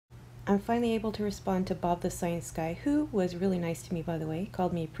I'm finally able to respond to Bob the Science Guy, who was really nice to me, by the way.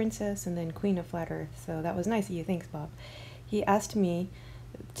 Called me Princess and then Queen of Flat Earth, so that was nice of you. Thanks, Bob. He asked me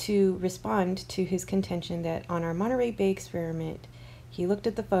to respond to his contention that on our Monterey Bay experiment, he looked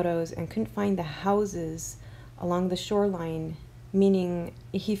at the photos and couldn't find the houses along the shoreline, meaning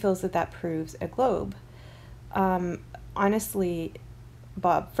he feels that that proves a globe. Honestly,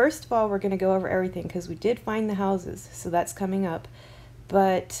 Bob, first of all, we're going to go over everything because we did find the houses, so that's coming up.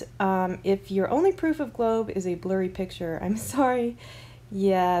 But if your only proof of globe is a blurry picture, I'm sorry.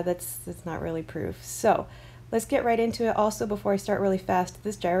 Yeah, that's not really proof. So let's get right into it. Also, before I start really fast,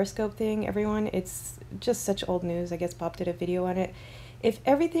 this gyroscope thing, everyone, it's just such old news. I guess Bob did a video on it. If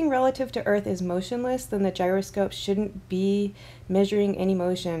everything relative to Earth is motionless, then the gyroscope shouldn't be measuring any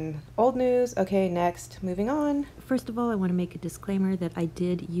motion. Old news. Okay, next. Moving on. First of all, I want to make a disclaimer that I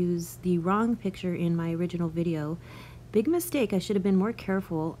did use the wrong picture in my original video. Big mistake. I should have been more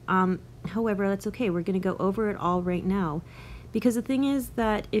careful. However, that's okay. We're going to go over it all right now. Because the thing is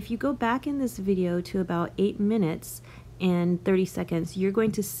that if you go back in this video to about 8 minutes and 30 seconds, you're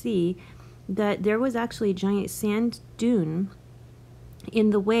going to see that there was actually a giant sand dune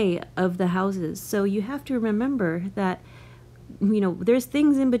in the way of the houses. So you have to remember that, you know, there's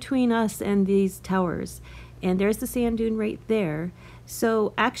things in between us and these towers. And there's the sand dune right there.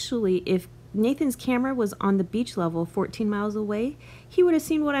 So actually, if Nathan's camera was on the beach level 14 miles away, he would have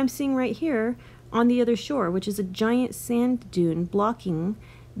seen what I'm seeing right here on the other shore, which is a giant sand dune blocking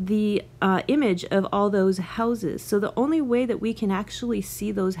the image of all those houses. So the only way that we can actually see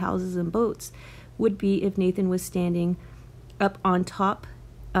those houses and boats would be if Nathan was standing up on top,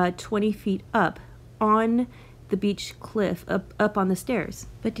 20 feet up on the beach cliff, up on the stairs.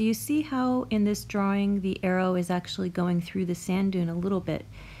 But do you see how in this drawing the arrow is actually going through the sand dune a little bit?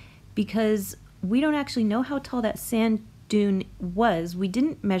 Because we don't actually know how tall that sand dune was. We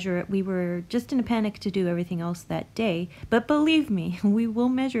didn't measure it. We were just in a panic to do everything else that day. But believe me, we will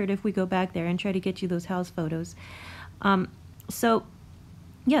measure it if we go back there and try to get you those house photos. So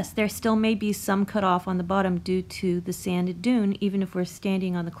yes, there still may be some cut off on the bottom due to the sand dune, even if we're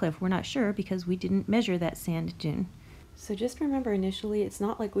standing on the cliff. We're not sure because we didn't measure that sand dune. So just remember, initially, it's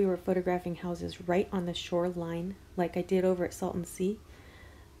not like we were photographing houses right on the shoreline like I did over at Salton Sea,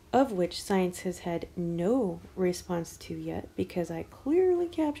 of which science has had no response to yet because I clearly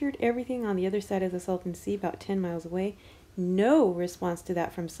captured everything on the other side of the Salton Sea about 10 miles away. No response to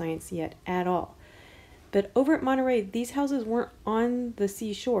that from science yet at all. But over at Monterey, these houses weren't on the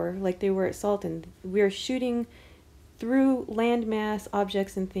seashore like they were at Salton. We are shooting through landmass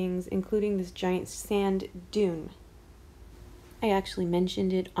objects and things, including this giant sand dune. I actually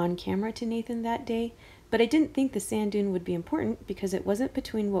mentioned it on camera to Nathan that day, but I didn't think the sand dune would be important because it wasn't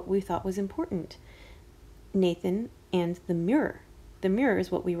between what we thought was important, Nathan and the mirror. The mirror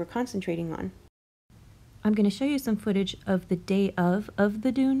is what we were concentrating on. I'm going to show you some footage of the day of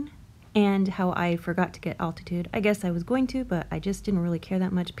the dune and how I forgot to get altitude. I guess I was going to, but I just didn't really care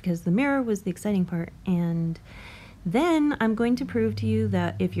that much because the mirror was the exciting part. And then I'm going to prove to you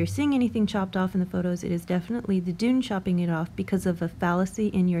that if you're seeing anything chopped off in the photos, it is definitely the dune chopping it off because of a fallacy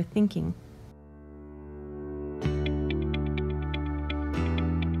in your thinking.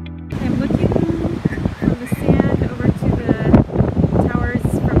 I'm looking from the sand over to the towers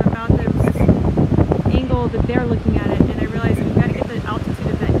from about the angle that they're looking at it, and I realize we've got to get the altitude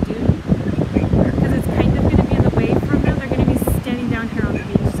of that dune because it's kind of going to be in the way from them. They're going to be standing down here on the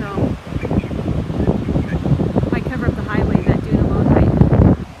beach, so if I cover up the highway, that dune alone might.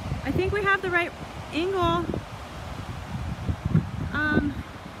 I think we have the right angle.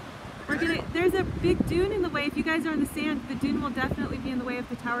 There's a big dune in the way. If you guys are in the sand, the dune will definitely be in the way of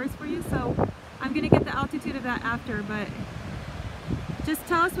the towers for you, so I'm going to get the altitude of that after, but just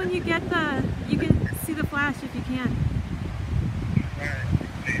tell us when you get you can see the flash if you can.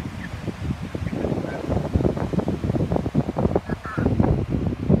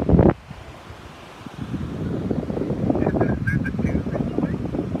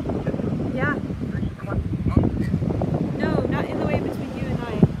 Yeah. No, not in the way between you and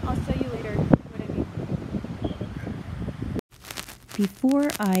I. I'll show you later what I mean. Before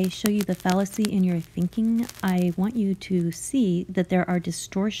I show you the fallacy in your thinking, I want you to see that there are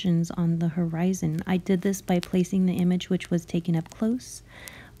distortions on the horizon. I did this by placing the image, which was taken up close,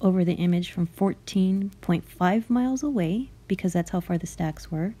 over the image from 14.5 miles away, because that's how far the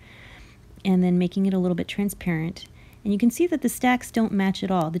stacks were, and then making it a little bit transparent. And you can see that the stacks don't match at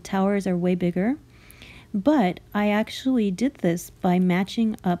all. The towers are way bigger, but I actually did this by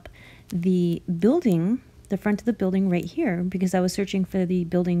matching up the building, the front of the building right here, because I was searching for the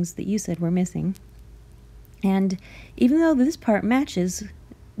buildings that you said were missing. And even though this part matches,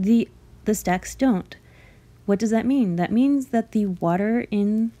 the the stacks don't. What does that mean? That means that the water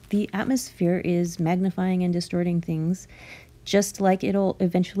in the atmosphere is magnifying and distorting things, just like it'll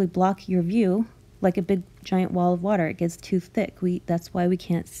eventually block your view like a big giant wall of water. It gets too thick. That's why we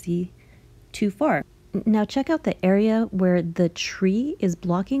can't see too far. Now check out the area where the tree is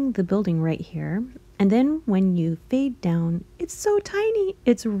blocking the building right here. And then when you fade down, it's so tiny.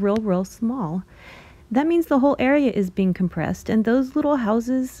 It's real small. That means the whole area is being compressed, and those little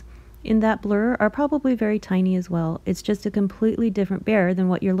houses in that blur are probably very tiny as well. It's just a completely different bear than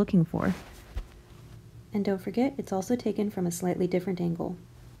what you're looking for. And don't forget, it's also taken from a slightly different angle.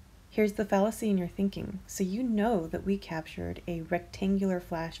 Here's the fallacy in your thinking. So you know that we captured a rectangular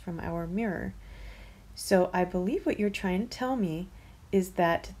flash from our mirror. So I believe what you're trying to tell me is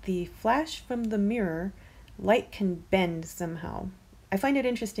that the flash from the mirror, light can bend somehow. I find it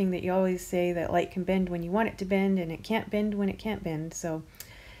interesting that you always say that light can bend when you want it to bend and it can't bend when it can't bend. So,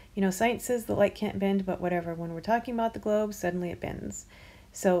 you know, science says the light can't bend, but whatever. When we're talking about the globe, suddenly it bends.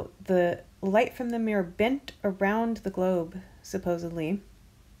 So the light from the mirror bent around the globe, supposedly,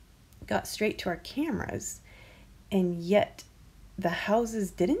 got straight to our cameras, and yet the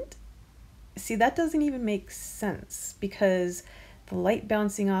houses didn't? See, that doesn't even make sense, because the light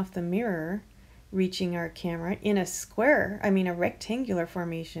bouncing off the mirror reaching our camera in a square, a rectangular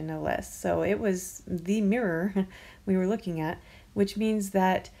formation, no less. So it was the mirror we were looking at, which means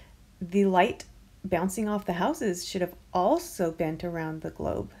that the light bouncing off the houses should have also bent around the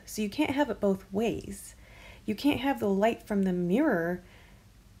globe. So you can't have it both ways. You can't have the light from the mirror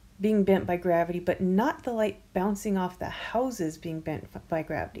being bent by gravity, but not the light bouncing off the houses being bent by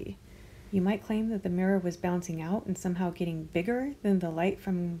gravity. You might claim that the mirror was bouncing out and somehow getting bigger than the light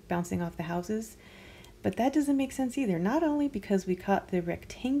from bouncing off the houses, but that doesn't make sense either. Not only because we caught the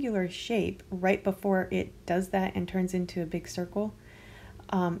rectangular shape right before it does that and turns into a big circle,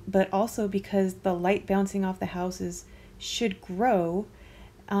 but also because the light bouncing off the houses should grow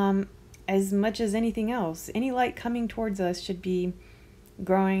as much as anything else. Any light coming towards us should be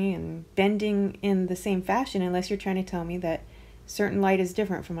growing and bending in the same fashion, unless you're trying to tell me that certain light is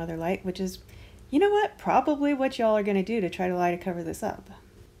different from other light, which is, you know what, probably what y'all are going to do to try to lie to cover this up.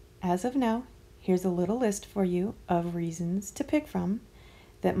 As of now, here's a little list for you of reasons to pick from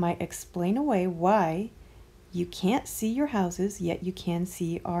that might explain away why you can't see your houses, yet you can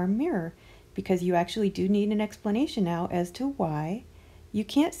see our mirror, because you actually do need an explanation now as to why you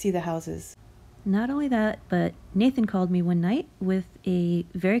can't see the houses. Not only that, but Nathan called me one night with a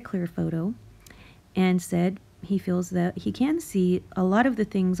very clear photo and said he feels that he can see a lot of the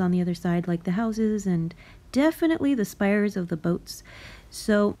things on the other side, like the houses and definitely the spires of the boats.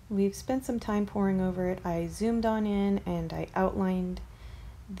 So we've spent some time poring over it. I zoomed on in and I outlined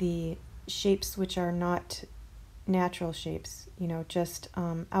the shapes which are not natural shapes, just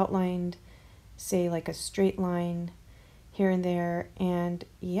outlined, say, like a straight line here and there, and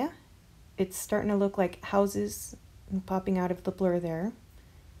yeah, it's starting to look like houses popping out of the blur there.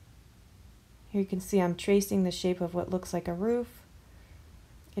 Here you can see I'm tracing the shape of what looks like a roof.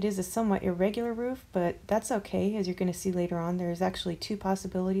 It is a somewhat irregular roof, but that's okay. As you're going to see later on, there's actually two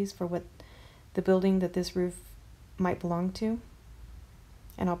possibilities for what the building that this roof might belong to,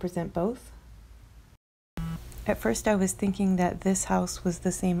 and I'll present both. At first I was thinking that this house was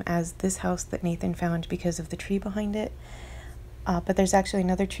the same as this house that Nathan found because of the tree behind it, but there's actually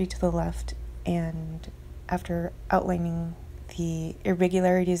another tree to the left, and after outlining the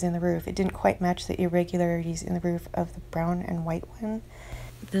irregularities in the roof, it didn't quite match the irregularities in the roof of the brown and white one.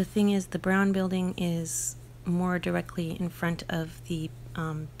 The thing is, the brown building is more directly in front of the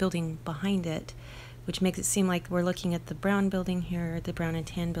building behind it, which makes it seem like we're looking at the brown building here, the brown and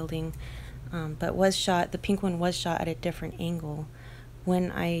tan building, but the pink one was shot at a different angle. When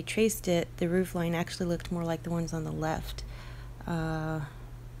I traced it, the roof line actually looked more like the ones on the left,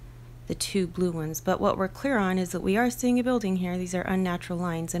 the two blue ones. But what we're clear on is that we are seeing a building here. These are unnatural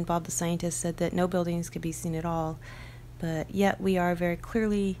lines, and Bob the scientist said that no buildings could be seen at all, but yet we are very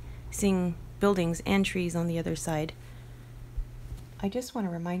clearly seeing buildings and trees on the other side. I just want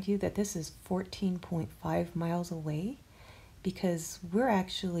to remind you that this is 14.5 miles away, because we're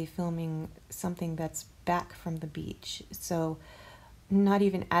actually filming something that's back from the beach, so not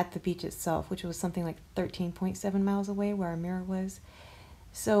even at the beach itself, which was something like 13.7 miles away where our mirror was.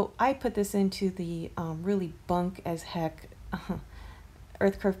 So I put this into the really bunk as heck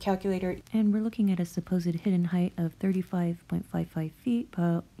Earth curve calculator, and we're looking at a supposed hidden height of 35.55 feet,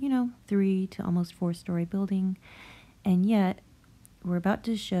 about 3 to almost 4-story building, and yet we're about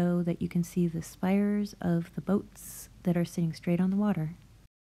to show that you can see the spires of the boats that are sitting straight on the water.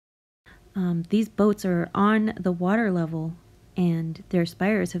 These boats are on the water level, and their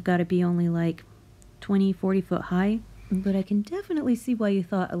spires have got to be only like 20, 40 foot high. But I can definitely see why you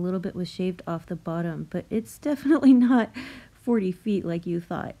thought a little bit was shaved off the bottom, but it's definitely not 40 feet like you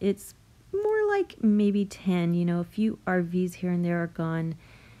thought. It's more like maybe 10, you know, a few RVs here and there are gone.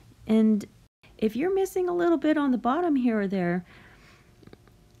 And if you're missing a little bit on the bottom here or there,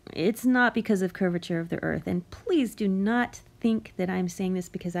 it's not because of curvature of the earth. And please do not think that I'm saying this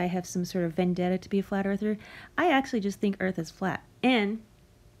because I have some sort of vendetta to be a flat earther. I actually just think earth is flat. And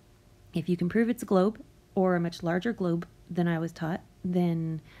if you can prove it's a globe, or a much larger globe than I was taught,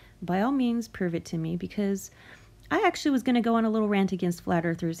 then by all means prove it to me, because I actually was going to go on a little rant against flat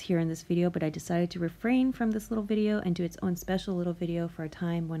earthers here in this video, but I decided to refrain from this little video and do its own special little video for a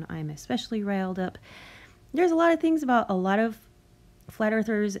time when I'm especially riled up. There's a lot of things about a lot of flat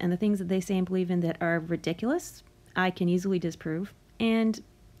earthers and the things that they say and believe in that are ridiculous, I can easily disprove, and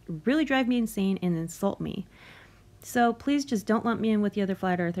really drive me insane and insult me. So please just don't lump me in with the other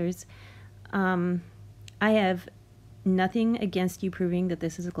flat earthers. I have nothing against you proving that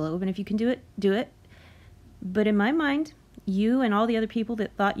this is a globe, and if you can do it, do it. But in my mind, you and all the other people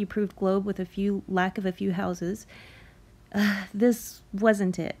that thought you proved globe with lack of a few houses, this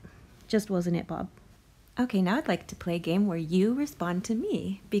wasn't it. Just wasn't it, Bob. Okay, now I'd like to play a game where you respond to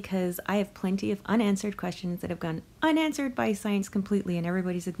me, because I have plenty of unanswered questions that have gone unanswered by science completely and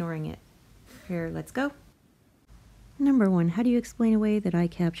everybody's ignoring it. Here, let's go. Number 1, how do you explain away that I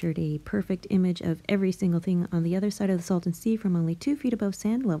captured a perfect image of every single thing on the other side of the Salton Sea from only 2 feet above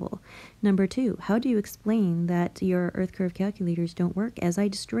sand level? Number 2, how do you explain that your Earth curve calculators don't work as I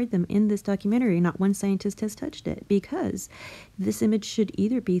destroyed them in this documentary? Not one scientist has touched it, because this image should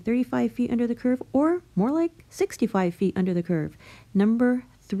either be 35 feet under the curve or more like 65 feet under the curve. Number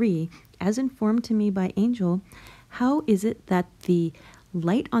 3, as informed to me by Angel, how is it that the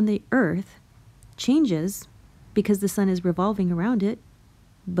light on the Earth changes because the sun is revolving around it,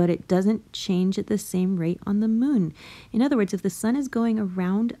 but it doesn't change at the same rate on the moon? In other words, if the sun is going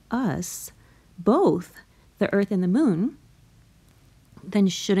around us, both the earth and the moon, then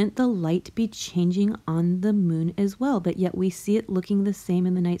shouldn't the light be changing on the moon as well? But yet we see it looking the same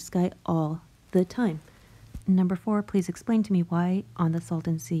in the night sky all the time. Number 4, please explain to me why on the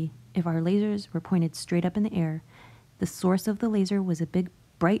Salton Sea, if our lasers were pointed straight up in the air, the source of the laser was a big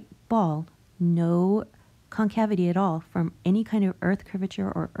bright ball, no concavity at all from any kind of earth curvature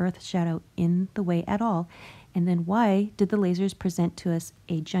or earth shadow in the way at all. And then why did the lasers present to us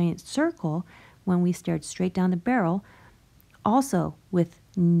a giant circle when we stared straight down the barrel, also with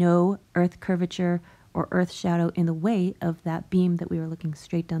no earth curvature or earth shadow in the way of that beam that we were looking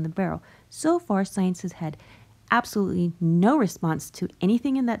straight down the barrel? So far, science has had absolutely no response to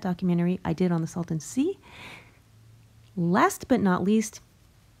anything in that documentary I did on the Salton Sea. Last but not least,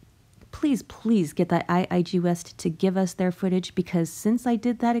 please get that IIG West to give us their footage, because since I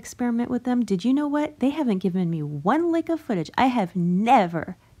did that experiment with them, did you know what? They haven't given me one lick of footage. I have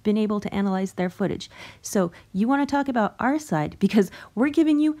never been able to analyze their footage. So you want to talk about our side, because we're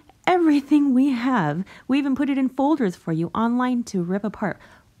giving you everything we have. We even put it in folders for you online to rip apart.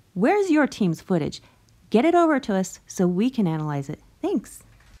 Where's your team's footage? Get it over to us so we can analyze it. Thanks.